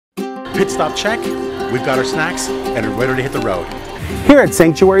Pit stop check, we've got our snacks, and we're ready to hit the road. Here at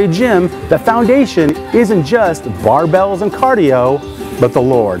Sanctuary Gym, the foundation isn't just barbells and cardio, but the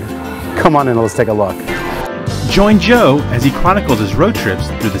Lord. Come on in, let's take a look. Join Joe as he chronicles his road trips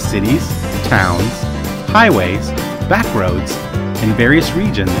through the cities, towns, highways, back roads, and various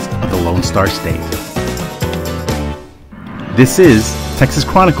regions of the Lone Star State. This is Texas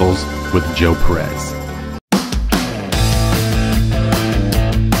Chronicles with Joe Perez.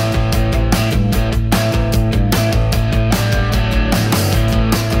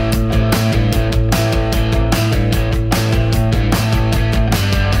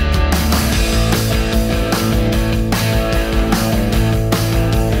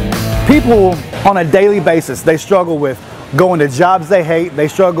 People on a daily basis, they struggle with going to jobs they hate, they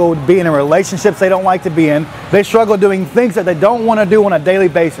struggle with being in relationships they don't like to be in, they struggle doing things that they don't want to do on a daily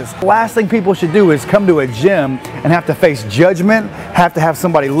basis. The last thing people should do is come to a gym and have to face judgment, have to have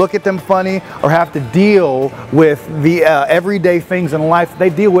somebody look at them funny, or have to deal with the everyday things in life they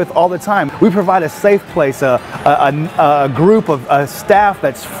deal with all the time. We provide a safe place, a group of staff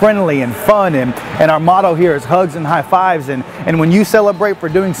that's friendly and fun, and our motto here is hugs and high fives. And when you celebrate for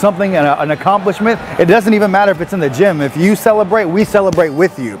doing something, an accomplishment, it doesn't even matter if it's in the gym. If you celebrate, we celebrate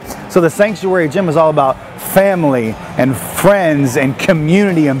with you. So the Sanctuary Gym is all about family and friends and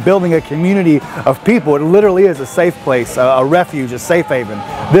community and building a community of people. It literally is a safe place, a refuge, a safe haven.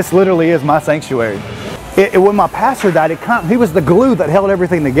 This literally is my sanctuary. When my pastor died, he was the glue that held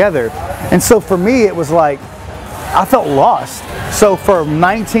everything together. And so for me, it was like, I felt lost. So from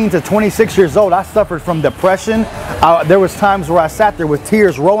 19 to 26 years old, I suffered from depression. There was times where I sat there with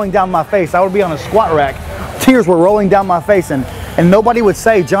tears rolling down my face. I would be on a squat rack. Tears were rolling down my face, and nobody would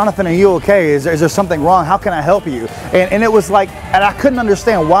say, "Jonathan, are you okay? Is there something wrong? How can I help you?" And it was like, and I couldn't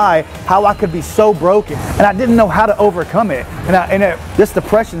understand how I could be so broken, and I didn't know how to overcome it. This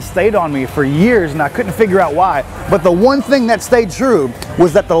depression stayed on me for years, and I couldn't figure out why. But the one thing that stayed true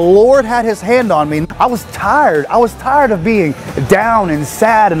was that the Lord had His hand on me. I was tired. I was tired of being down and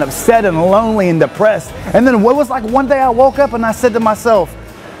sad and upset and lonely and depressed. And then it was like one day I woke up and I said to myself,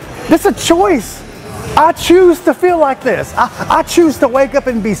 "This is a choice. I choose to feel like this. I choose to wake up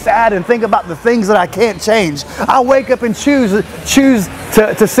and be sad and think about the things that I can't change. I wake up and choose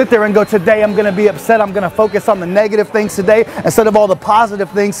to sit there and go, today I'm going to be upset. I'm going to focus on the negative things today instead of all the positive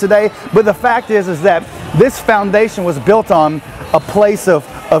things today." But the fact is that this foundation was built on a place of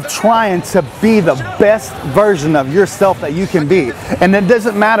trying to be the best version of yourself that you can be. And it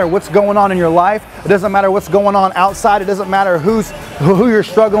doesn't matter what's going on in your life. It doesn't matter what's going on outside. It doesn't matter who you're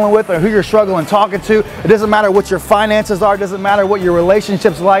struggling with or who you're struggling talking to. It doesn't matter what your finances are. It doesn't matter what your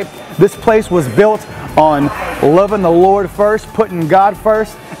relationships are like. This place was built on loving the Lord first, putting God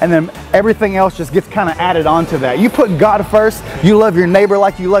first, and then everything else just gets kind of added onto that. You put God first, you love your neighbor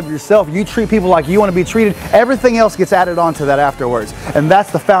like you love yourself, you treat people like you want to be treated, everything else gets added onto that afterwards. And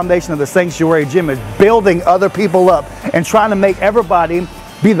that's the foundation of the Sanctuary Gym, is building other people up and trying to make everybody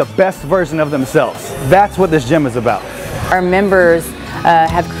be the best version of themselves. That's what this gym is about. Our members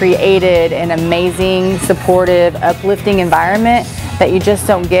have created an amazing, supportive, uplifting environment that you just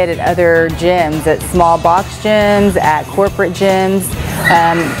don't get at other gyms, at small box gyms, at corporate gyms.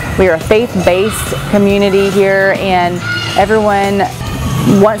 We are a faith-based community here, and everyone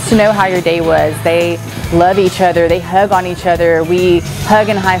wants to know how your day was. They love each other, they hug on each other, we hug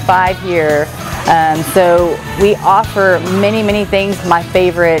and high five here. So we offer many, many things. My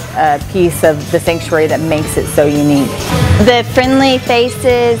favorite piece of the sanctuary that makes it so unique. The friendly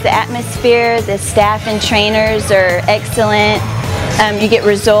faces, the atmosphere, the staff and trainers are excellent. You get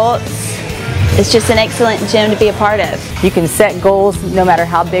results. It's just an excellent gym to be a part of. You can set goals no matter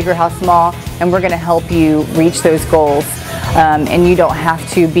how big or how small, and we're going to help you reach those goals. And you don't have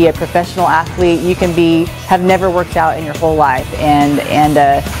to be a professional athlete. You can have never worked out in your whole life, and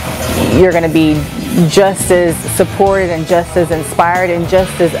you're going to be just as supported and just as inspired and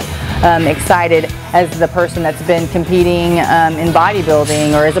just as excited as the person that's been competing in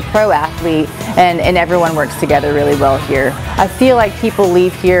bodybuilding or as a pro athlete, and everyone works together really well here. I feel like people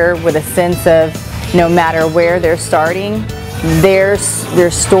leave here with a sense of, no matter where they're starting, their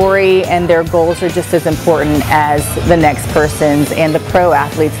story and their goals are just as important as the next person's and the pro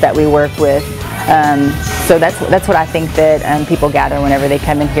athletes that we work with. So that's what I think that people gather whenever they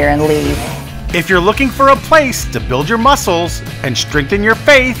come in here and leave. If you're looking for a place to build your muscles and strengthen your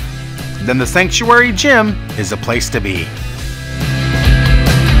faith, then the Sanctuary Gym is a place to be.